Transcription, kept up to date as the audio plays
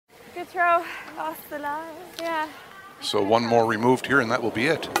throw, lost the line, yeah. So one more removed here, and that will be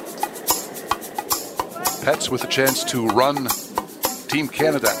it. Pets with a chance to run Team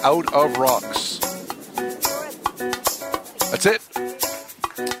Canada out of rocks. That's it.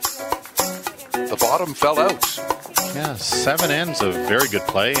 The bottom fell out. Yeah, 7 ends of very good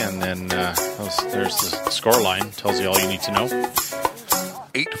play, and then there's the score line. Tells you all you need to know.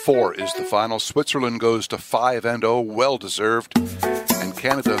 8-4 is the final. Switzerland goes to 5-0, well deserved, and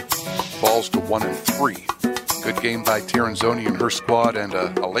Canada falls to 1-3. Good game by Tirinzoni and her squad, and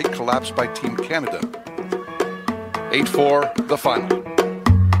a late collapse by Team Canada. 8-4, the final.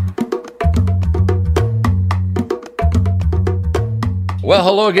 Well,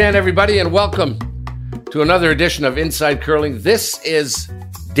 hello again, everybody, and welcome to another edition of Inside Curling. This is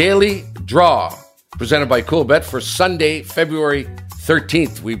Daily Draw, presented by Coolbet for Sunday, February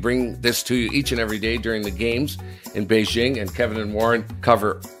 13th. We bring this to you each and every day during the games in Beijing, and Kevin and Warren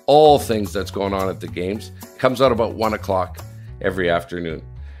cover all things that's going on at the games. Comes out about 1 o'clock every afternoon.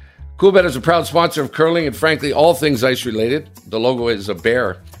 Coolbet is a proud sponsor of curling and, frankly, all things ice-related. The logo is a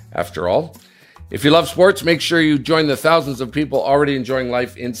bear, after all. If you love sports, make sure you join the thousands of people already enjoying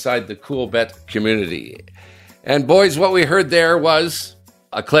life inside the Coolbet community. And boys, what we heard there was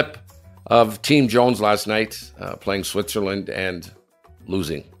a clip of Team Jones last night playing Switzerland and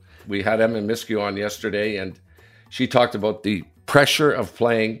losing. We had Emma Miskew on yesterday, and she talked about the pressure of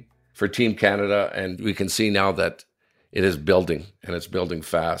playing for Team Canada, and we can see now that it is building, and it's building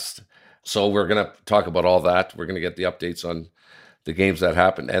fast. So we're going to talk about all that. We're going to get the updates on the games that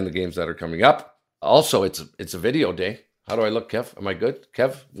happened and the games that are coming up. Also, it's a video day. How do I look, Kev? Am I good?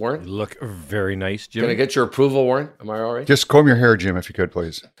 Kev? Warren? You look very nice, Jim. Can I get your approval, Warren? Am I all right? Just comb your hair, Jim, if you could,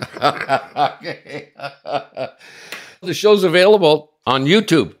 please. Okay. The show's available on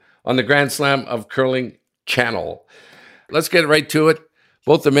YouTube on the Grand Slam of Curling channel. Let's get right to it.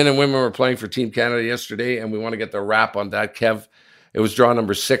 Both the men and women were playing for Team Canada yesterday, and we want to get the wrap on that. Kev, it was draw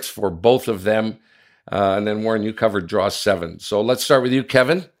number 6 for both of them. And then, Warren, you covered draw 7. So let's start with you,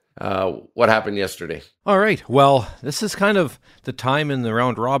 Kevin. What happened yesterday? All right. Well, this is kind of the time in the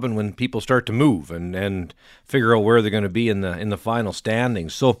round robin when people start to move and figure out where they're going to be in the final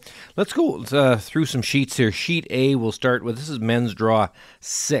standings. So let's go through some sheets here. Sheet A we'll start with. This is men's draw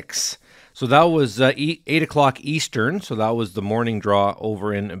 6. So that was 8 o'clock Eastern. So that was the morning draw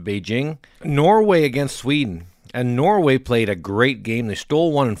over in Beijing. Norway against Sweden. And Norway played a great game. They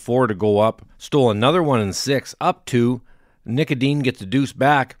stole 1 and 4 to go up, stole another 1 and 6, up 2. Nicodine gets the deuce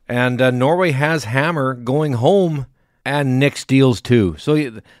back, and Norway has Hammer going home, and Nick steals 2.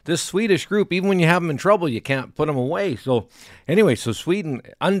 So this Swedish group, even when you have them in trouble, you can't put them away. So anyway, so Sweden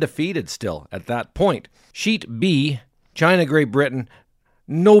undefeated still at that point. Sheet B, China, Great Britain.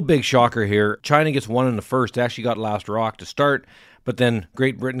 No big shocker here. China gets 1 in the first, actually got last rock to start, but then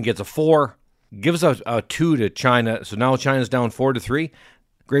Great Britain gets a 4, gives a 2 to China. So now China's down 4-3.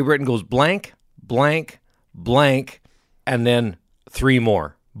 Great Britain goes blank, blank, blank, and then 3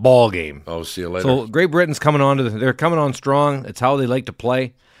 more. Ball game. Oh, see you later. So Great Britain's coming on they're coming on strong. It's how they like to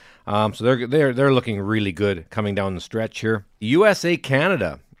play. So they're looking really good coming down the stretch here. USA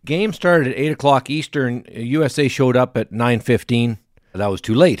Canada. Game started at 8 o'clock Eastern. USA showed up at 9:15. That was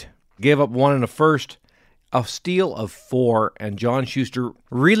too late. Gave up 1 in the first. A steal of 4, and John Schuster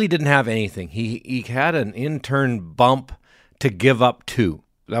really didn't have anything. He had an in-turn bump to give up 2.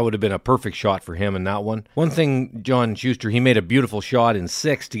 That would have been a perfect shot for him in that one. One thing, John Schuster, he made a beautiful shot in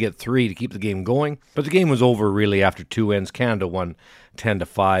 6 to get 3 to keep the game going. But the game was over really after 2 ends. Canada won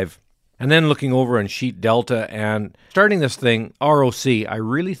 10-5. And then looking over on Sheet Delta and starting this thing, ROC, I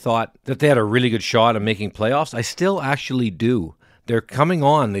really thought that they had a really good shot at making playoffs. I still actually do. They're coming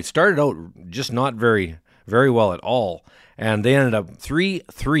on. They started out just not very, very well at all. And they ended up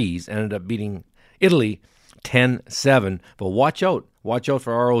 3-3s, ended up beating Italy 10-7. But watch out. Watch out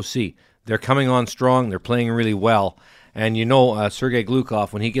for ROC. They're coming on strong. They're playing really well. And you know, Sergei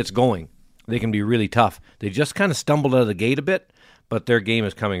Glukov, when he gets going, they can be really tough. They just kind of stumbled out of the gate a bit, but their game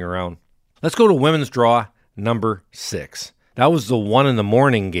is coming around. Let's go to women's draw number 6. That was the 1 in the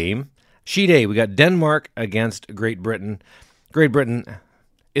morning game. Sheet A, we got Denmark against Great Britain. Great Britain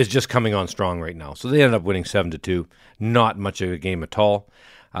is just coming on strong right now. So they ended up winning 7-2. Not much of a game at all.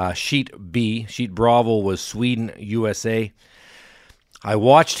 Sheet B, Sheet Bravo was Sweden, USA. I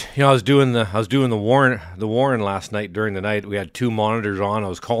watched, I was doing the Warren last night during the night. We had 2 monitors on. I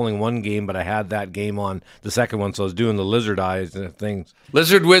was calling one game, but I had that game on the second one, so I was doing the Lizard Eyes and things.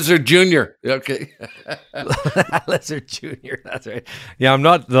 Lizard Wizard Jr. Okay. Lizard Jr., that's right. Yeah, I'm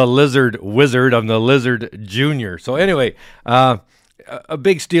not the Lizard Wizard, I'm the Lizard Jr. So anyway, a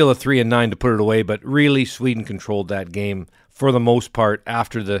big steal of 3 and 9 to put it away, but really Sweden controlled that game for the most part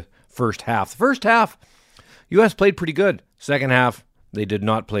after the first half. The first half, U.S. played pretty good. Second half, they did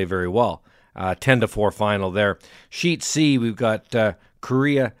not play very well. 10-4 final there. Sheet C, we've got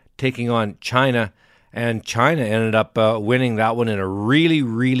Korea taking on China, and China ended up winning that one in a really,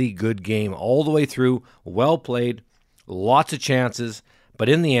 really good game all the way through. Well played, lots of chances, but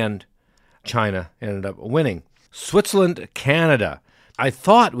in the end, China ended up winning. Switzerland, Canada. I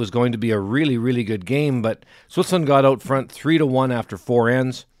thought was going to be a really, really good game, but Switzerland got out front 3-1 after 4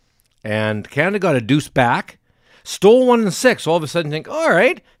 ends, and Canada got a deuce back, stole 1 and 6. All of a sudden, think, all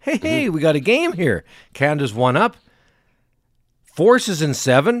right, hey, we got a game here. Canada's 1 up. Forces in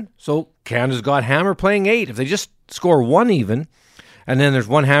 7, so Canada's got hammer playing 8. If they just score 1 even, and then there's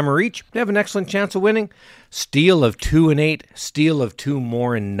 1 hammer each, they have an excellent chance of winning. Steal of 2 and 8, steal of 2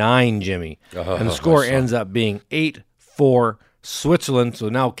 more and 9, Jimmy. And the score ends up being 8-4 Switzerland. So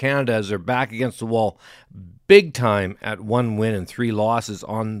now Canada, as they're back against the wall, big time at 1 win and 3 losses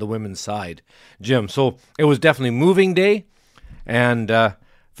on the women's side. Jim, so it was definitely moving day. And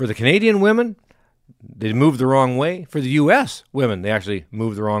for the Canadian women, they moved the wrong way. For the U.S. women, they actually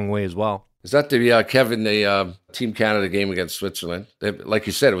moved the wrong way as well. Is that Kevin, the Team Canada game against Switzerland? Like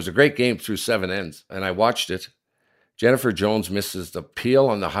you said, it was a great game through 7 ends, and I watched it. Jennifer Jones misses the peel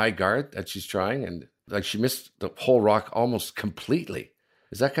on the high guard that she's trying, and she missed the whole rock almost completely.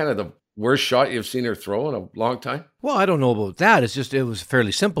 Is that kind of the worst shot you've seen her throw in a long time? Well, I don't know about that. It's just it was a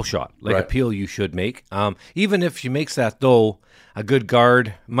fairly simple shot, like a peel you should make. Even if she makes that, though, a good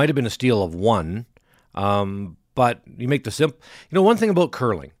guard, might have been a steal of 1. But you make the simple. One thing about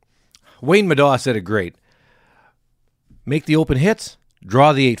curling, Wayne Madaw said it great. Make the open hits,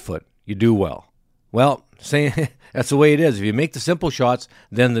 draw the 8-foot. You do well. Well, that's the way it is. If you make the simple shots,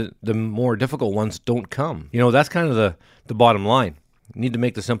 then the more difficult ones don't come. That's kind of the bottom line. You need to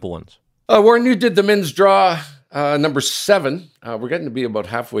make the simple ones. Warren, you did the men's draw number 7. We're getting to be about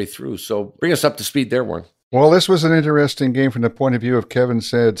halfway through, so bring us up to speed there, Warren. Well, this was an interesting game from the point of view of Kevin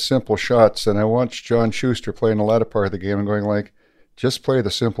said simple shots, and I watched John Schuster play in the latter part of the game and going just play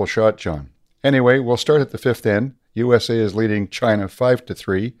the simple shot, John. Anyway, we'll start at the 5th end. USA is leading China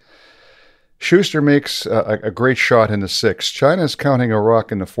 5-3. Schuster makes a great shot in the 6th. China's counting a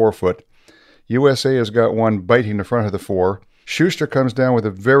rock in the 4-foot. USA has got one biting the front of the 4. Schuster comes down with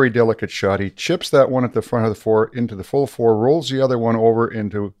a very delicate shot. He chips that one at the front of the 4 into the full 4, rolls the other one over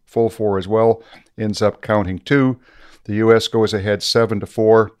into full 4 as well, ends up counting 2. The U.S. goes ahead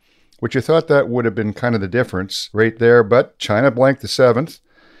 7-4, which you thought that would have been kind of the difference right there, but China blanked the 7th.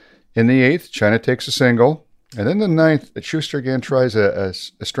 In the 8th, China takes a single, and then the 9th, Schuster again tries a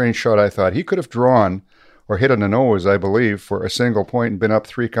strange shot, I thought. He could have drawn or hit on the nose, I believe, for a single point and been up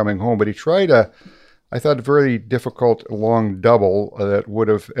 3 coming home, but he tried I thought, a very difficult long double that would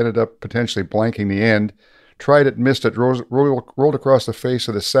have ended up potentially blanking the end. Tried it, missed it, rolled across the face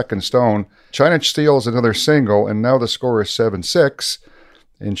of the second stone. China steals another single, and now the score is 7-6.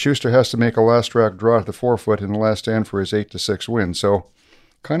 And Schuster has to make a last track draw at the 4-foot in the last end for his 8-6 win. So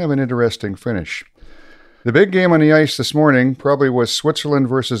kind of an interesting finish. The big game on the ice this morning probably was Switzerland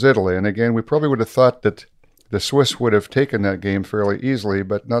versus Italy. And again, we probably would have thought that the Swiss would have taken that game fairly easily,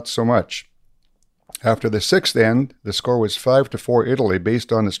 but not so much. After the 6th end, the score was 5-4 Italy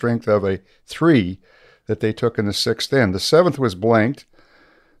based on the strength of a 3 that they took in the 6th end. The 7th was blanked.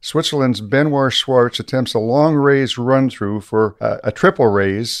 Switzerland's Benoit Schwartz attempts a long raise run-through for a triple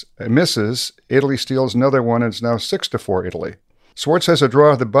raise, misses. Italy steals another one, and it's now 6-4 Italy. Schwartz has a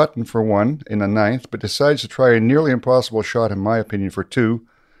draw of the button for 1 in the 9th, but decides to try a nearly impossible shot, in my opinion, for 2.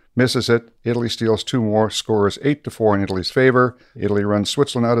 Misses it. Italy steals 2 more. Score is 8-4 in Italy's favor. Italy runs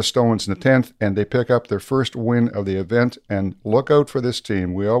Switzerland out of stones in the 10th, and they pick up their first win of the event. And look out for this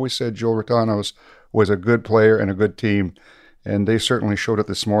team. We always said Joe Ritanos was a good player and a good team, and they certainly showed it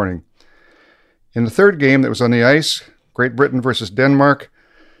this morning. In the 3rd game that was on the ice, Great Britain versus Denmark.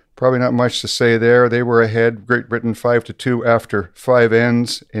 Probably not much to say there. They were ahead, Great Britain 5-2 after 5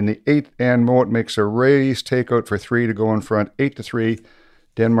 ends. In the 8th end, Moet makes a raise takeout for 3 to go in front, 8-3.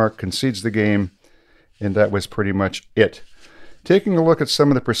 Denmark concedes the game, and that was pretty much it. Taking a look at some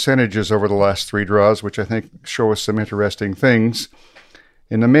of the percentages over the last 3 draws, which I think show us some interesting things.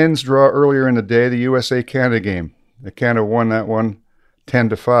 In the men's draw earlier in the day, the USA-Canada game. Canada won that one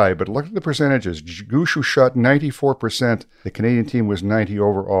 10-5, but look at the percentages. Gushue shot 94%. The Canadian team was 90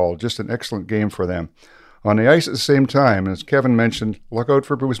 overall. Just an excellent game for them. On the ice at the same time, as Kevin mentioned, look out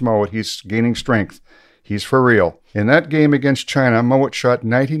for Bruce Moet. He's gaining strength. He's for real. In that game against China, Moet shot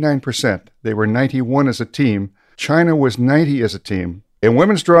 99%. They were 91 as a team. China was 90 as a team. In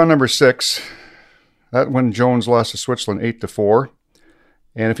women's draw number 6, that one Jones lost to Switzerland 8-4.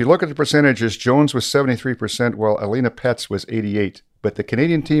 And if you look at the percentages, Jones was 73%, while Alina Petz was 88%. but the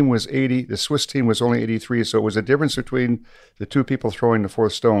Canadian team was 80, the Swiss team was only 83, so it was a difference between the two people throwing the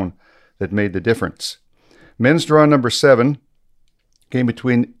fourth stone that made the difference. Men's draw number 7, game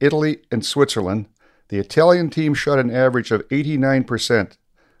between Italy and Switzerland. The Italian team shot an average of 89%,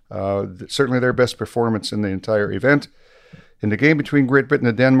 certainly their best performance in the entire event. In the game between Great Britain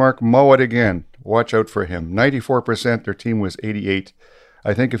and Denmark, Mowat again. Watch out for him. 94%, their team was 88.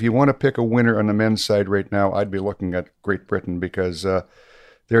 I think if you want to pick a winner on the men's side right now, I'd be looking at Great Britain because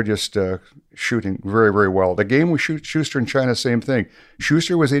they're just shooting very, very well. The game with Schuster and China, same thing.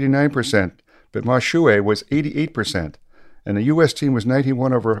 Schuster was 89%, but Ma Xue was 88%. And the U.S. team was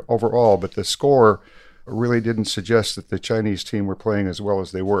 91 overall, but the score really didn't suggest that the Chinese team were playing as well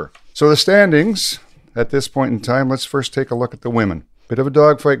as they were. So the standings at this point in time, let's first take a look at the women. Bit of a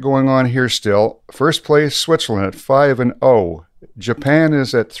dogfight going on here still. First place, Switzerland at 5-0. Japan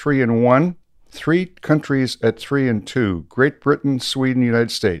is at 3-1. 3 countries at 3-2. Great Britain, Sweden,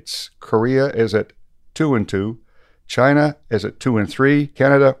 United States. Korea is at 2-2. China is at 2-3.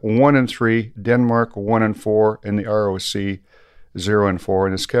 Canada 1-3. Denmark 1-4. And the ROC 0-4.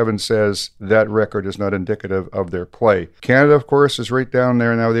 And as Kevin says, that record is not indicative of their play. Canada, of course, is right down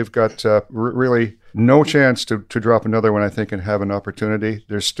there now. They've got really no chance to drop another one, I think, and have an opportunity.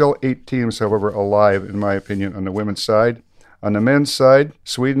 There's still 8 teams, however, alive, in my opinion, on the women's side. On the men's side,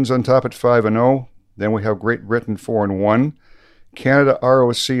 Sweden's on top at 5-0. Then we have Great Britain 4-1. Canada,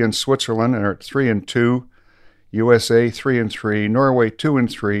 ROC, and Switzerland are at 3-2. USA 3-3. Norway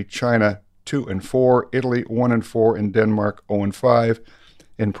 2-3. China 2-4. Italy 1-4. And Denmark 0-5.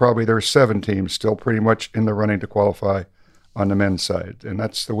 And probably there are 7 teams still pretty much in the running to qualify on the men's side. And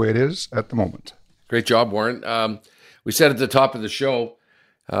that's the way it is at the moment. Great job, Warren. We said at the top of the show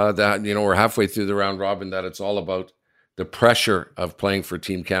that, we're halfway through the round robin, that it's all about the pressure of playing for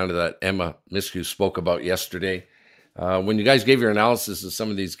Team Canada that Emma Miskew spoke about yesterday. When you guys gave your analysis of some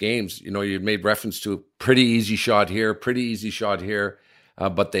of these games, you made reference to a pretty easy shot here,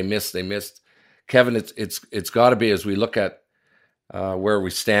 but they missed. Kevin, it's got to be, as we look at where we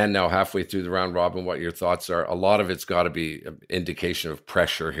stand now halfway through the round robin, what your thoughts are. A lot of it's got to be an indication of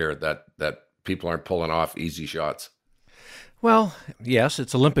pressure here that people aren't pulling off easy shots. Well, yes,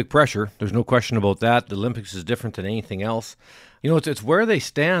 it's Olympic pressure. There's no question about that. The Olympics is different than anything else. It's where they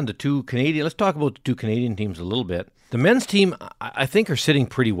stand, the two Canadian. Let's talk about the two Canadian teams a little bit. The men's team, I think, are sitting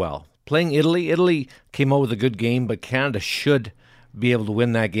pretty well. Playing Italy. Italy came out with a good game, but Canada should be able to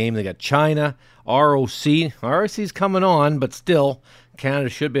win that game. They got China, ROC. ROC's coming on, but still, Canada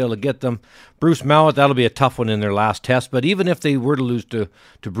should be able to get them. Bruce Mowat, that'll be a tough one in their last test. But even if they were to lose to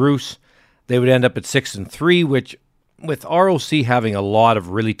Bruce, they would end up at 6-3, which, with ROC having a lot of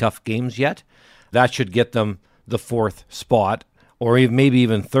really tough games yet, that should get them the 4th spot, or maybe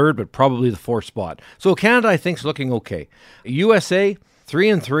even 3rd, but probably the 4th spot. So Canada, I think, is looking okay. USA,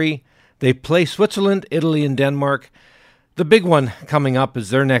 3-3. They play Switzerland, Italy, and Denmark. The big one coming up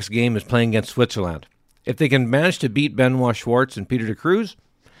is their next game is playing against Switzerland. If they can manage to beat Benoit Schwartz and Peter de Cruz,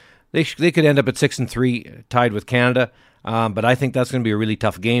 they could end up at 6-3, tied with Canada. But I think that's going to be a really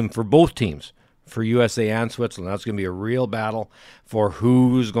tough game for both teams, for USA and Switzerland. That's going to be a real battle for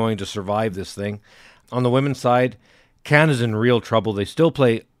who's going to survive this thing. On the women's side, Canada's in real trouble. They still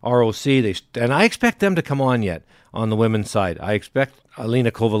play ROC, and I expect them to come on yet on the women's side. I expect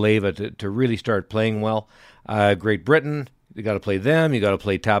Alina Kovaleva to really start playing well. Great Britain, you got to play them. You got to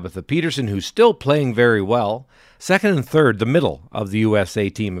play Tabitha Peterson, who's still playing very well. 2nd and 3rd, the middle of the USA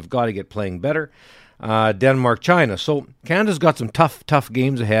team, have got to get playing better. Denmark, China. So Canada's got some tough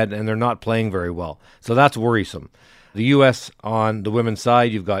games ahead, and they're not playing very well. So that's worrisome. The U.S. on the women's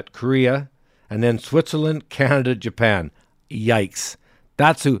side, you've got Korea, and then Switzerland, Canada, Japan. Yikes.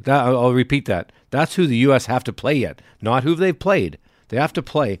 I'll repeat that. That's who the U.S. have to play yet, not who they've played. They have to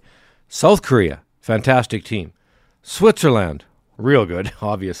play South Korea, fantastic team. Switzerland, real good,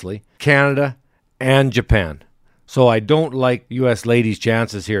 obviously. Canada and Japan. So I don't like U.S. ladies'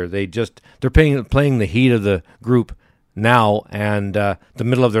 chances here. They're playing the heat of the group now, and the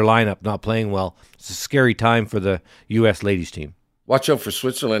middle of their lineup not playing well. It's a scary time for the U.S. ladies team. Watch out for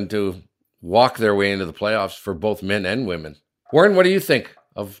Switzerland to walk their way into the playoffs for both men and women. Warren, what do you think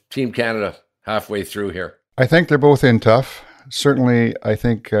of Team Canada halfway through here? I think they're both in tough. Certainly, I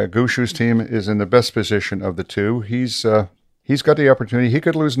think Gushu's team is in the best position of the two. He's got the opportunity. He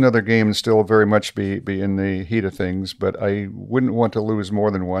could lose another game and still very much be in the heat of things, but I wouldn't want to lose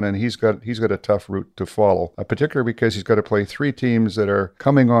more than one, and he's got a tough route to follow, particularly because he's got to play 3 teams that are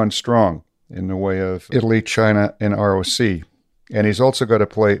coming on strong in the way of Italy, China, and ROC. And he's also got to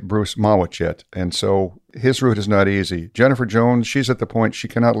play Bruce Mawichet. And so his route is not easy. Jennifer Jones, she's at the point she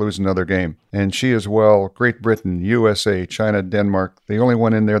cannot lose another game. And she as well, Great Britain, USA, China, Denmark. The only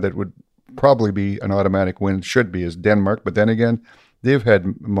one in there that would probably be an automatic win, should be, is Denmark. But then again, they've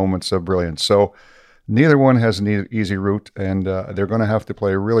had moments of brilliance. So neither one has an easy route, and they're going to have to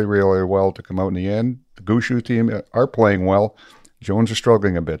play really, really well to come out in the end. The Gushue team are playing well. Jones are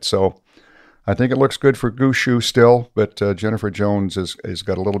struggling a bit. So I think it looks good for Gushue still, but Jennifer Jones has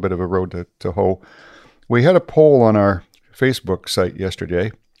got a little bit of a road to hoe. We had a poll on our Facebook site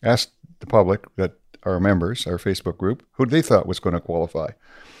yesterday, asked the public, that our members, our Facebook group, who they thought was going to qualify.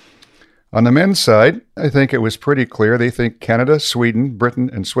 On the men's side, I think it was pretty clear. They think Canada, Sweden, Britain,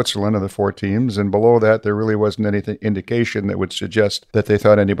 and Switzerland are the 4 teams, and below that, there really wasn't any indication that would suggest that they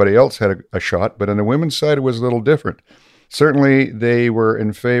thought anybody else had a shot. But on the women's side, it was a little different. Certainly, they were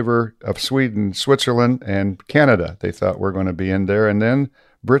in favor of Sweden, Switzerland, and Canada. They thought were going to be in there. And then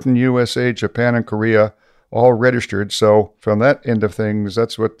Britain, USA, Japan, and Korea all registered. So from that end of things,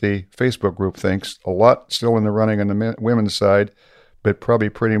 that's what the Facebook group thinks. A lot still in the running on the women's side, but probably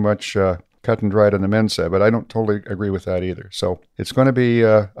pretty much cut and dried on the men's side. But I don't totally agree with that either. So it's going to be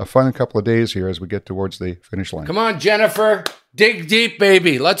a fun couple of days here as we get towards the finish line. Come on, Jennifer. Dig deep,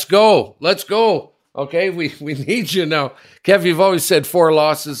 baby. Let's go. Let's go. Okay, we need you now. Kev, you've always said 4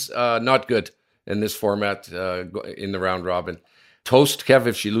 losses, not good in this format in the round robin. Toast, Kev,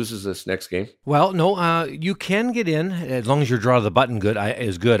 if she loses this next game? Well, no, you can get in as long as your draw the button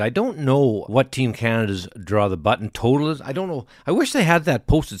is good. I don't know what Team Canada's draw the button total is. I don't know. I wish they had that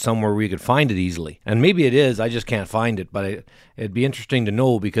posted somewhere where you could find it easily. And maybe it is. I just can't find it. But it'd be interesting to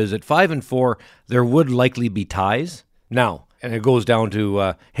know, because at 5 and 4, there would likely be ties. Now, and it goes down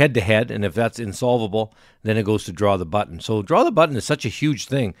to head-to-head, and if that's insolvable, then it goes to draw the button. So draw the button is such a huge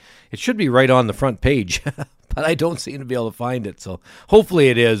thing. It should be right on the front page, but I don't seem to be able to find it. So hopefully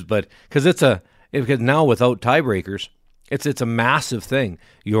it is, but because now without tiebreakers, it's a massive thing,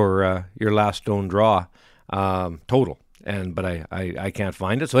 your last stone draw total. But I can't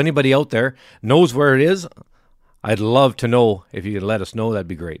find it. So anybody out there knows where it is, I'd love to know. If you could let us know, that'd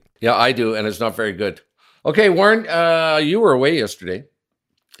be great. Yeah, I do, and it's not very good. Okay, Warren, you were away yesterday,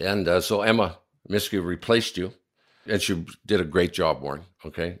 and so Emma Miskew replaced you, and she did a great job, Warren.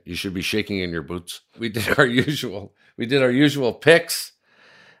 Okay, you should be shaking in your boots. We did our usual picks.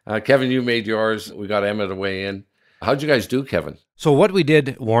 Kevin, you made yours. We got Emma to weigh in. How'd you guys do, Kevin? So what we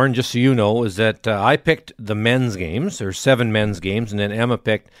did, Warren, just so you know, is that I picked the men's games. There's 7 men's games, and then Emma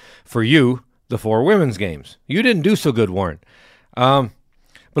picked for you the 4 women's games. You didn't do so good, Warren.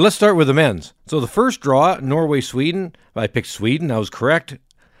 But let's start with the men's. So the first draw, Norway-Sweden, I picked Sweden. I was correct.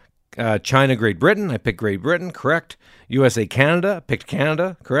 China-Great Britain, I picked Great Britain, correct. USA-Canada, picked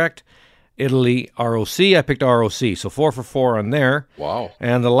Canada, correct. Italy-ROC, I picked ROC. So 4 for 4 on there. Wow.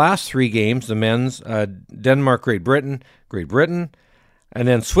 And the last 3 games, the men's, Denmark-Great Britain, Great Britain. And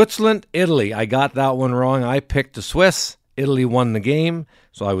then Switzerland-Italy. I got that one wrong. I picked the Swiss. Italy won the game,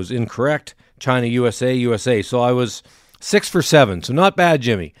 so I was incorrect. China-USA, USA. So I was 6 for 7, so not bad,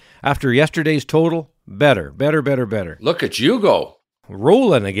 Jimmy. After yesterday's total, better. Look at you go.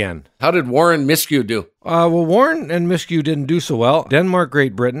 Rolling again. How did Warren Miskew do? Well, Warren and Miskew didn't do so well. Denmark,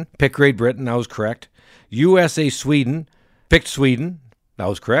 Great Britain, picked Great Britain, that was correct. USA, Sweden, picked Sweden, that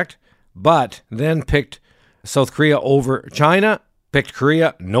was correct. But then picked South Korea over China, picked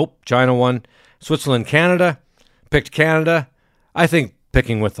Korea, nope, China won. Switzerland, Canada, picked Canada. I think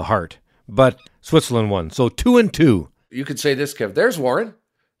picking with the heart, but Switzerland won. So 2 and 2. You could say this, Kev. There's Warren,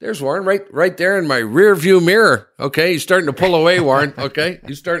 right there in my rear view mirror. Okay, he's starting to pull away, Warren. Okay,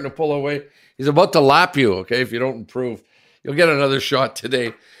 he's starting to pull away. He's about to lap you. Okay, if you don't improve, you'll get another shot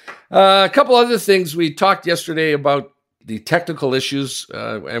today. A couple other things. We talked yesterday about the technical issues,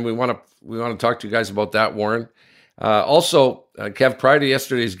 and we want to talk to you guys about that, Warren. Also, Kev, prior to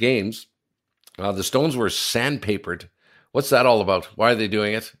yesterday's games, the Stones were sandpapered. What's that all about? Why are they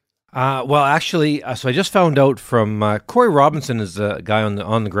doing it? Well, actually, so I just found out from Corey Robinson is the guy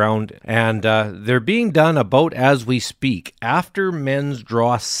on the ground, and they're being done about as we speak. After men's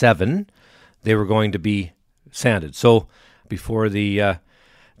draw 7, they were going to be sanded. So before the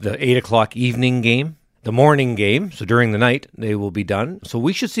 8 o'clock evening game, the morning game, so during the night, they will be done. So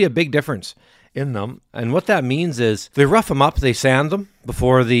we should see a big difference in them. And what that means is they rough them up, they sand them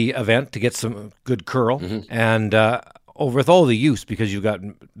before the event to get some good curl, and with all the use, because you've got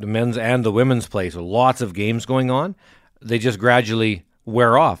the men's and the women's play, so lots of games going on, they just gradually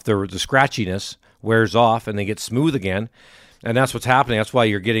wear off. The scratchiness wears off, and they get smooth again. And that's what's happening. That's why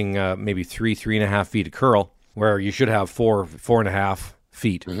you're getting maybe 3.5 feet of curl, where you should have 4.5,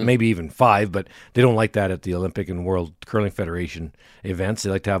 feet, maybe even 5, but they don't like that at the Olympic and World Curling Federation events. They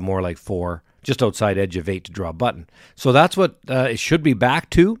like to have more like 4, just outside edge of 8 to draw a button. So that's what it should be back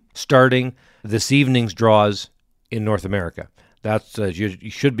to starting this evening's draws in North America. That's you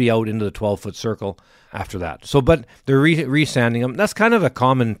should be out into the 12-foot circle after that. So, but they're resanding them. That's kind of a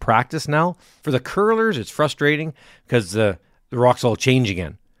common practice now. For the curlers, it's frustrating because the rocks all change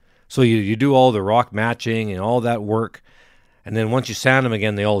again. So you do all the rock matching and all that work, and then once you sand them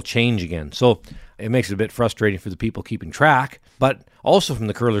again, they all change again. So it makes it a bit frustrating for the people keeping track. But also from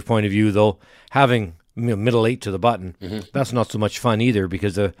the curler's point of view, though, having middle 8 to the button, that's not so much fun either,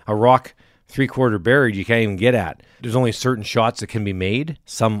 because a rock 3/4 buried you can't even get at. There's only certain shots that can be made.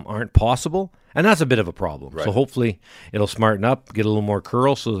 Some aren't possible, and that's a bit of a problem. Right. So hopefully it'll smarten up, get a little more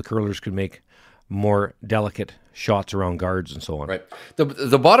curl, so the curlers can make more delicate shots around guards and so on. Right.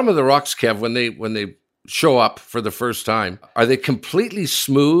 The bottom of the rocks, Kev, when they show up for the first time, are they completely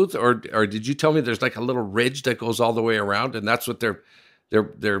smooth, or did you tell me there's like a little ridge that goes all the way around, and that's what they're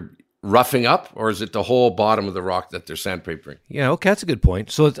roughing up, or is it the whole bottom of the rock that they're sandpapering? Yeah, okay, that's a good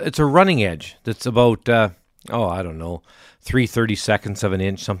point. So it's a running edge that's about, 3/32 of an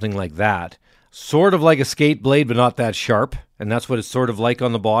inch, something like that. Sort of like a skate blade, but not that sharp. And that's what it's sort of like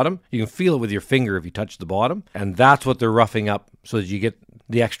on the bottom. You can feel it with your finger if you touch the bottom. And that's what they're roughing up so that you get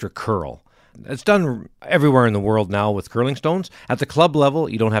the extra curl. It's done everywhere in the world now with curling stones. At the club level,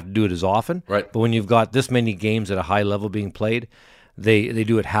 you don't have to do it as often. Right. But when you've got this many games at a high level being played, they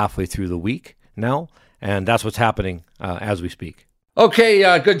do it halfway through the week now. And that's what's happening as we speak. Okay,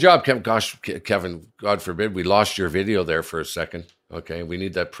 good job, Kevin. Gosh, Kevin, God forbid we lost your video there for a second. Okay, we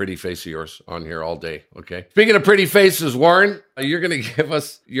need that pretty face of yours on here all day. Okay. Speaking of pretty faces, Warren, you're going to give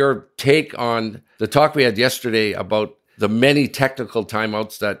us your take on the talk we had yesterday about the many technical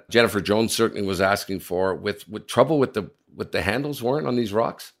timeouts that Jennifer Jones certainly was asking for with trouble with the handles, Warren, on these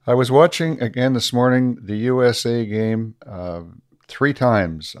rocks. I was watching again this morning the USA game. 3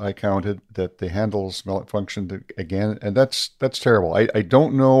 times I counted that the handles malfunctioned again, and that's terrible. I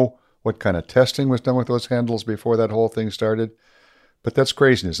don't know what kind of testing was done with those handles before that whole thing started, but that's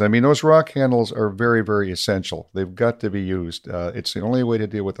craziness. I mean, those rock handles are very, very essential. They've got to be used. It's the only way to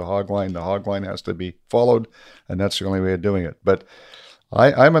deal with the hog line. The hog line has to be followed, and that's the only way of doing it. But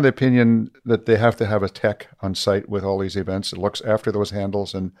I'm of the opinion that they have to have a tech on site with all these events that looks after those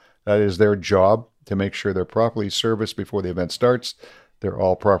handles, and that is their job to make sure they're properly serviced before the event starts. They're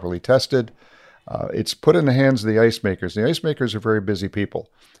all properly tested. It's put in the hands of the ice makers. The ice makers are very busy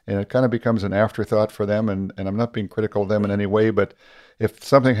people, and it kind of becomes an afterthought for them, and I'm not being critical of them in any way, but if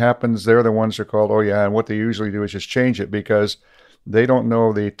something happens, they're the ones who are called, oh yeah, and what they usually do is just change it because they don't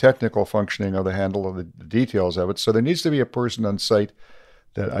know the technical functioning of the handle or the details of it. So there needs to be a person on site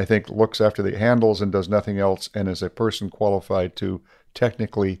that I think looks after the handles and does nothing else, and is a person qualified to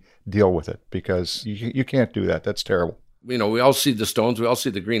technically deal with it, because you can't do that. That's terrible. You know, we all see the stones. We all see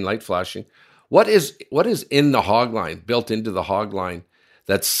the green light flashing. What is in the hog line, built into the hog line,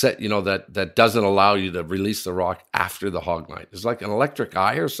 that's set, that doesn't allow you to release the rock after the hog line? Is it like an electric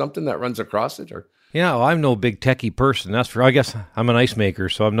eye or something that runs across it? Or yeah, well, I'm no big techie person. I guess I'm an ice maker,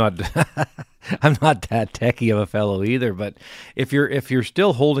 so I'm not I'm not that techie of a fellow either. But if you're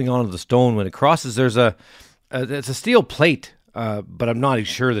still holding onto the stone when it crosses, it's a steel plate. But I'm not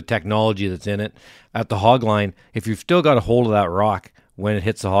sure the technology that's in it at the hog line. If you've still got a hold of that rock when it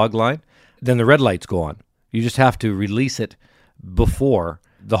hits the hog line, then the red lights go on. You just have to release it before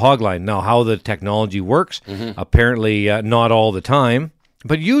the hog line. Now, how the technology works, apparently not all the time,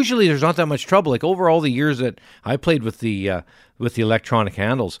 but usually there's not that much trouble. Like over all the years that I played with the electronic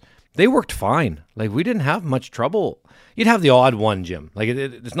handles, they worked fine. Like we didn't have much trouble. You'd have the odd one, Jim. Like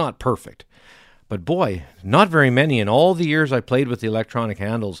it's not perfect. But boy, not very many in all the years I played with the electronic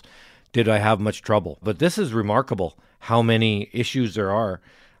handles did I have much trouble. But this is remarkable how many issues there are.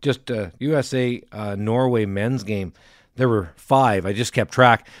 Just USA Norway men's game, there were 5. I just kept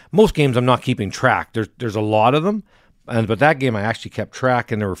track. Most games I'm not keeping track. There's a lot of them, but that game I actually kept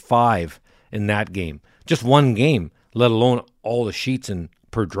track, and there were 5 in that game. Just one game, let alone all the sheets and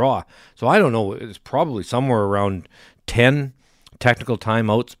per draw. So I don't know. It's probably somewhere around 10 technical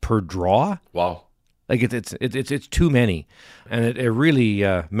timeouts per draw. Wow. Like it's too many, and it really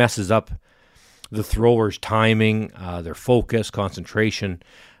messes up the throwers' timing, their focus, concentration,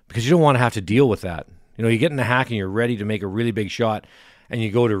 because you don't want to have to deal with that. You get in the hack and you're ready to make a really big shot, and you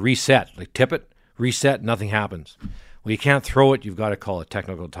go to reset, like tip it, reset, nothing happens. Well, you can't throw it. You've got to call a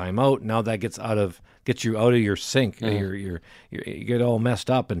technical timeout. Now that gets you out of your sync. You get all messed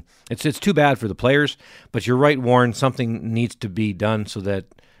up, and it's too bad for the players. But you're right, Warren. Something needs to be done so that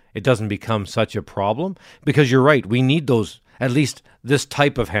it doesn't become such a problem. Because you're right, we need those at least this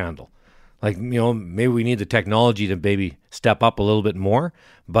type of handle. Like, maybe we need the technology to maybe step up a little bit more,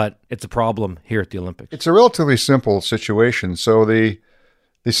 but it's a problem here at the Olympics. It's a relatively simple situation. So the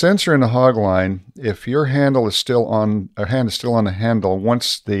sensor in the hog line, if your hand is still on the handle,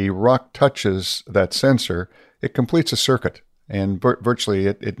 once the rock touches that sensor, it completes a circuit, and virtually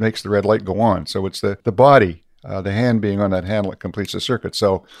it makes the red light go on. So it's the body, the hand being on that handle, it completes the circuit.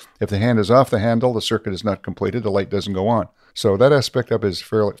 So if the hand is off the handle, the circuit is not completed, the light doesn't go on. So that aspect of it is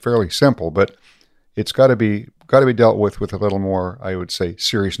fairly simple, but it's got to be dealt with a little more, I would say,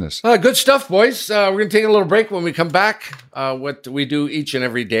 seriousness. Good stuff, boys. We're going to take a little break. When we come back, what we do each and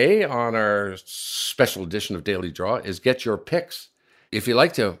every day on our special edition of Daily Draw is get your picks. If you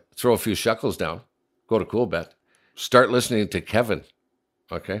like to throw a few shekels down, go to Coolbet. Start listening to Kevin.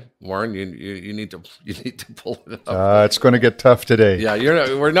 Okay, Warren, you need to pull it up. It's going to get tough today. Yeah,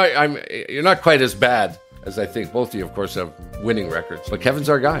 you're not quite as bad as I think. Both of you, of course, have winning records. But Kevin's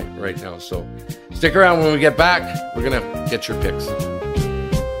our guy right now. So stick around. When we get back, we're going to get your picks.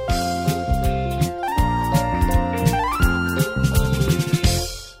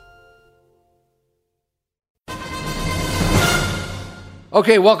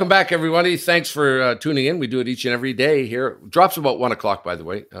 Okay, welcome back, everybody. Thanks for tuning in. We do it each and every day here. It drops about 1 o'clock, by the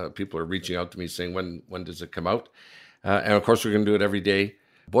way. People are reaching out to me saying, when does it come out? And, of course, we're going to do it every day.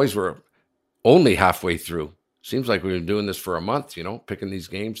 Boys, we're only halfway through. Seems like we've been doing this for a month, picking these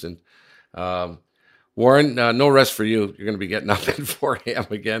games. And Warren, no rest for you. You're going to be getting up at 4 a.m.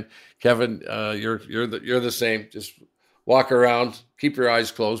 again. Kevin, you're the same. Just walk around, keep your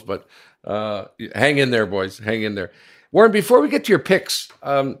eyes closed, but hang in there, boys. Hang in there. Warren, before we get to your picks,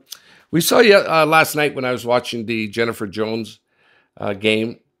 we saw you last night when I was watching the Jennifer Jones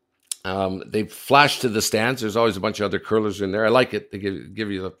game. They flashed to the stands. There's always a bunch of other curlers in there. I like it. They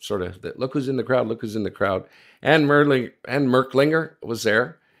give you the sort of, look who's in the crowd, look who's in the crowd. Ann Merklinger was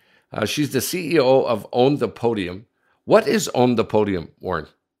there. She's the CEO of Own the Podium. What is Own the Podium, Warren?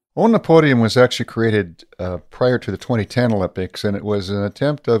 Own the Podium was actually created prior to the 2010 Olympics, and it was an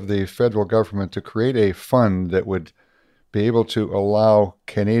attempt of the federal government to create a fund that would be able to allow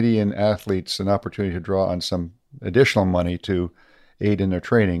Canadian athletes an opportunity to draw on some additional money to aid in their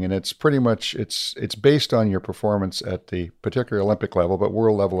training. And it's pretty much, it's based on your performance at the particular Olympic level, but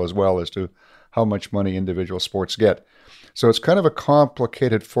world level as well, as to how much money individual sports get. So it's kind of a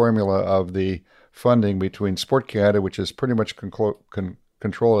complicated formula of the funding between Sport Canada, which is pretty much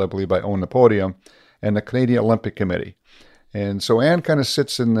controlled, I believe, by Own the Podium, and the Canadian Olympic Committee. And so Anne kind of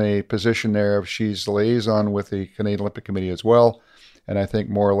sits in the position there of she's the liaison with the Canadian Olympic Committee as well. And I think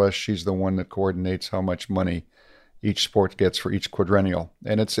more or less she's the one that coordinates how much money each sport gets for each quadrennial.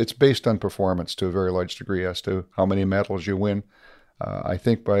 And it's based on performance to a very large degree as to how many medals you win. I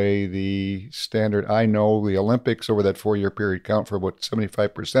think by the standard I know, the Olympics over that 4-year period count for about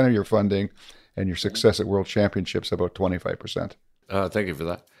 75% of your funding, and your success at World Championships about 25%. Thank you for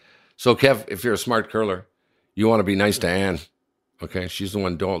that. So, Kev, if you're a smart curler, you want to be nice to Anne, okay? She's the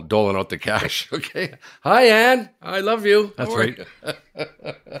one doling out the cash, okay? Hi, Anne. I love you. That's right.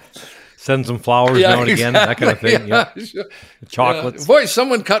 Send some flowers down again, that kind of thing. Yeah. Chocolates. Boy,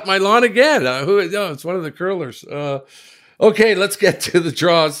 someone cut my lawn again. It's one of the curlers. Okay, let's get to the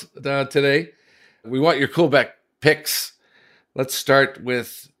draws today. We want your Coolbet picks. Let's start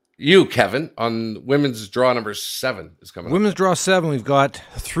with you, Kevin, on women's draw number 7 is coming up. Women's draw 7, we've got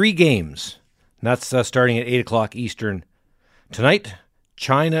 3 games. And that's starting at 8 o'clock Eastern tonight.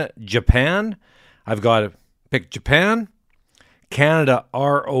 China, Japan. I've got to pick Japan. Canada,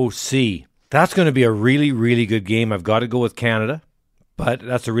 ROC. That's going to be a really, really good game. I've got to go with Canada, but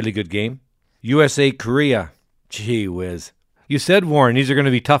that's a really good game. USA, Korea. Gee whiz. You said, Warren, these are going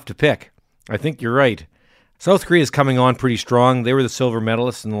to be tough to pick. I think you're right. South Korea is coming on pretty strong. They were the silver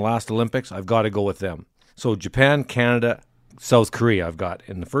medalists in the last Olympics. I've got to go with them. So Japan, Canada, South Korea I've got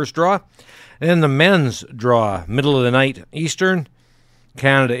in the first draw. And then the men's draw, middle of the night Eastern,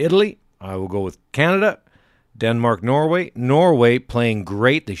 Canada, Italy. I will go with Canada. Denmark, Norway. Norway playing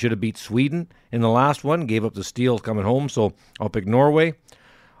great. They should have beat Sweden in the last one. Gave up the steal coming home, so I'll pick Norway.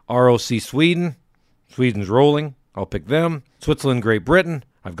 ROC, Sweden. Sweden's rolling. I'll pick them. Switzerland, Great Britain.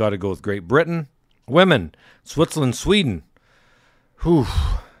 I've got to go with Great Britain. Women, Switzerland, Sweden. Whew.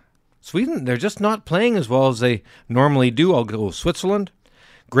 Sweden, they're just not playing as well as they normally do. I'll go with Switzerland.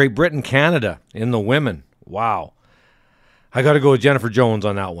 Great Britain, Canada in the women. Wow. I got to go with Jennifer Jones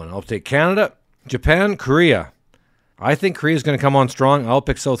on that one. I'll take Canada. Japan, Korea. I think Korea's going to come on strong. I'll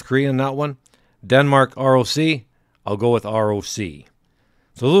pick South Korea in that one. Denmark, ROC. I'll go with ROC.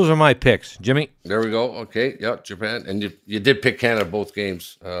 So those are my picks. Jimmy? There we go. Okay. Yeah, Japan. And you did pick Canada both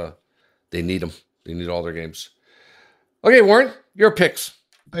games. They need them. They need all their games. Okay, Warren, your picks.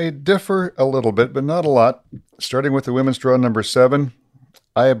 I differ a little bit, but not a lot. Starting with the women's draw number 7,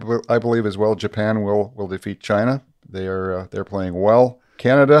 I believe as well Japan will defeat China. They're playing well.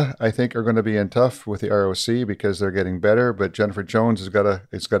 Canada, I think, are going to be in tough with the ROC because they're getting better. But Jennifer Jones has got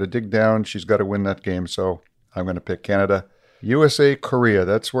to dig down. She's got to win that game. So I'm going to pick Canada. USA, Korea.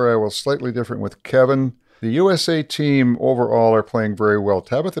 That's where I will slightly different with Kevin. The USA team overall are playing very well.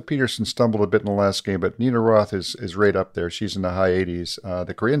 Tabitha Peterson stumbled a bit in the last game, but Nina Roth is right up there. She's in the high 80s.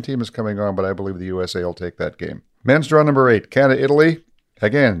 The Korean team is coming on, but I believe the USA will take that game. Men's draw number 8, Canada, Italy.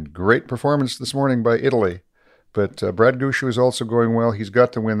 Again, great performance this morning by Italy. But Brad Gushu is also going well. He's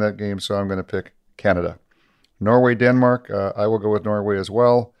got to win that game, so I'm going to pick Canada. Norway, Denmark. I will go with Norway as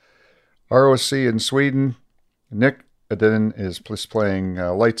well. ROC in Sweden. Nick Edin is playing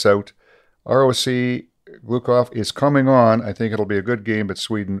lights out. ROC, Glukov is coming on. I think it'll be a good game, but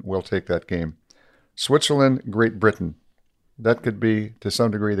Sweden will take that game. Switzerland, Great Britain. That could be, to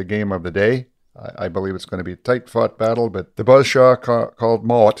some degree, the game of the day. I believe it's going to be a tight-fought battle, but the buzzsaw called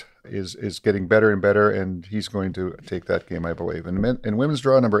Mott is getting better and better, and he's going to take that game, I believe. In women's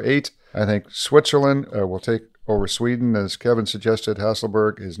draw number 8, I think Switzerland will take over Sweden. As Kevin suggested,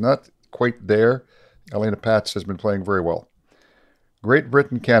 Hasselberg is not quite there. Elena Patz has been playing very well. Great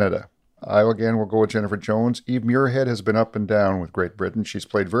Britain, Canada. I, again, will go with Jennifer Jones. Eve Muirhead has been up and down with Great Britain. She's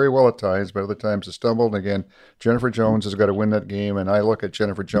played very well at times, but other times has stumbled. And again, Jennifer Jones has got to win that game, and I look at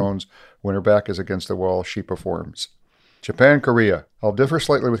Jennifer Jones when her back is against the wall, she performs. Japan, Korea. I'll differ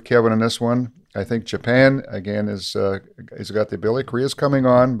slightly with Kevin on this one. I think Japan, again, is got the ability. Korea's coming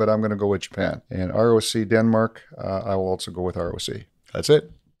on, but I'm going to go with Japan. And ROC, Denmark, I will also go with ROC. That's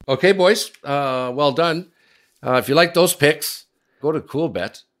it. Okay, boys. Well done. If you like those picks, go to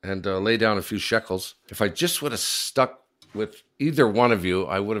CoolBet and lay down a few shekels. If I just would have stuck with either one of you,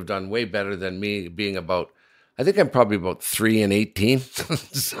 I would have done way better than me being about, I think I'm probably about 3-18.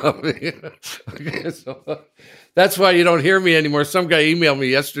 So that's why you don't hear me anymore. Some guy emailed me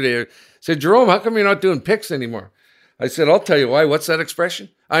yesterday, said, Jerome, how come you're not doing picks anymore? I said, I'll tell you why. What's that expression?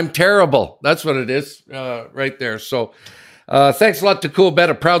 I'm terrible. That's what it is right there. So thanks a lot to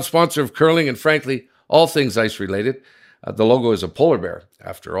CoolBet, a proud sponsor of curling and, frankly, all things ice related. The logo is a polar bear,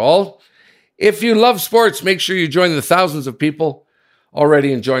 after all. If you love sports, make sure you join the thousands of people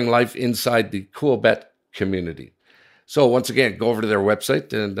already enjoying life inside the CoolBet community. So once again, go over to their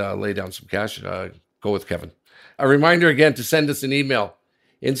website and lay down some cash. Go with Kevin. A reminder again to send us an email,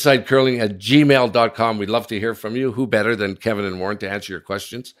 insidecurling@gmail.com. We'd love to hear from you. Who better than Kevin and Warren to answer your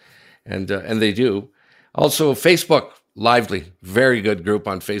questions? And they do. Also, Facebook, Lively, very good group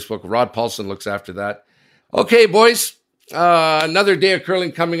on Facebook. Rod Paulson looks after that. Okay, boys. Another day of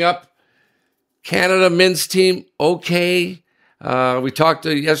curling coming up. Canada men's team, okay. We talked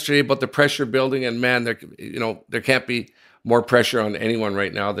yesterday about the pressure building, and man, there can't be more pressure on anyone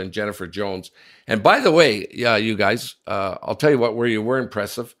right now than Jennifer Jones. And by the way, yeah, you guys, I'll tell you what, where you were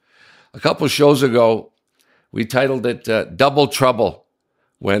impressive. A couple of shows ago, we titled it Double Trouble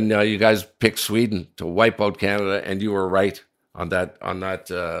when you guys picked Sweden to wipe out Canada, and you were right on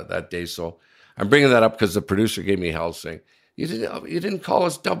that day. So I'm bringing that up because the producer gave me hell, saying you didn't call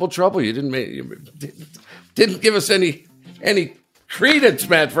us Double Trouble. You didn't give us any credence,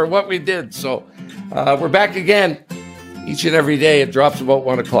 man, for what we did. So we're back again each and every day. It drops about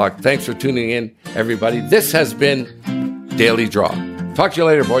 1 o'clock. Thanks for tuning in, everybody. This has been Daily Draw. Talk to you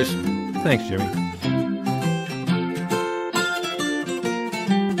later, boys. Thanks, Jimmy.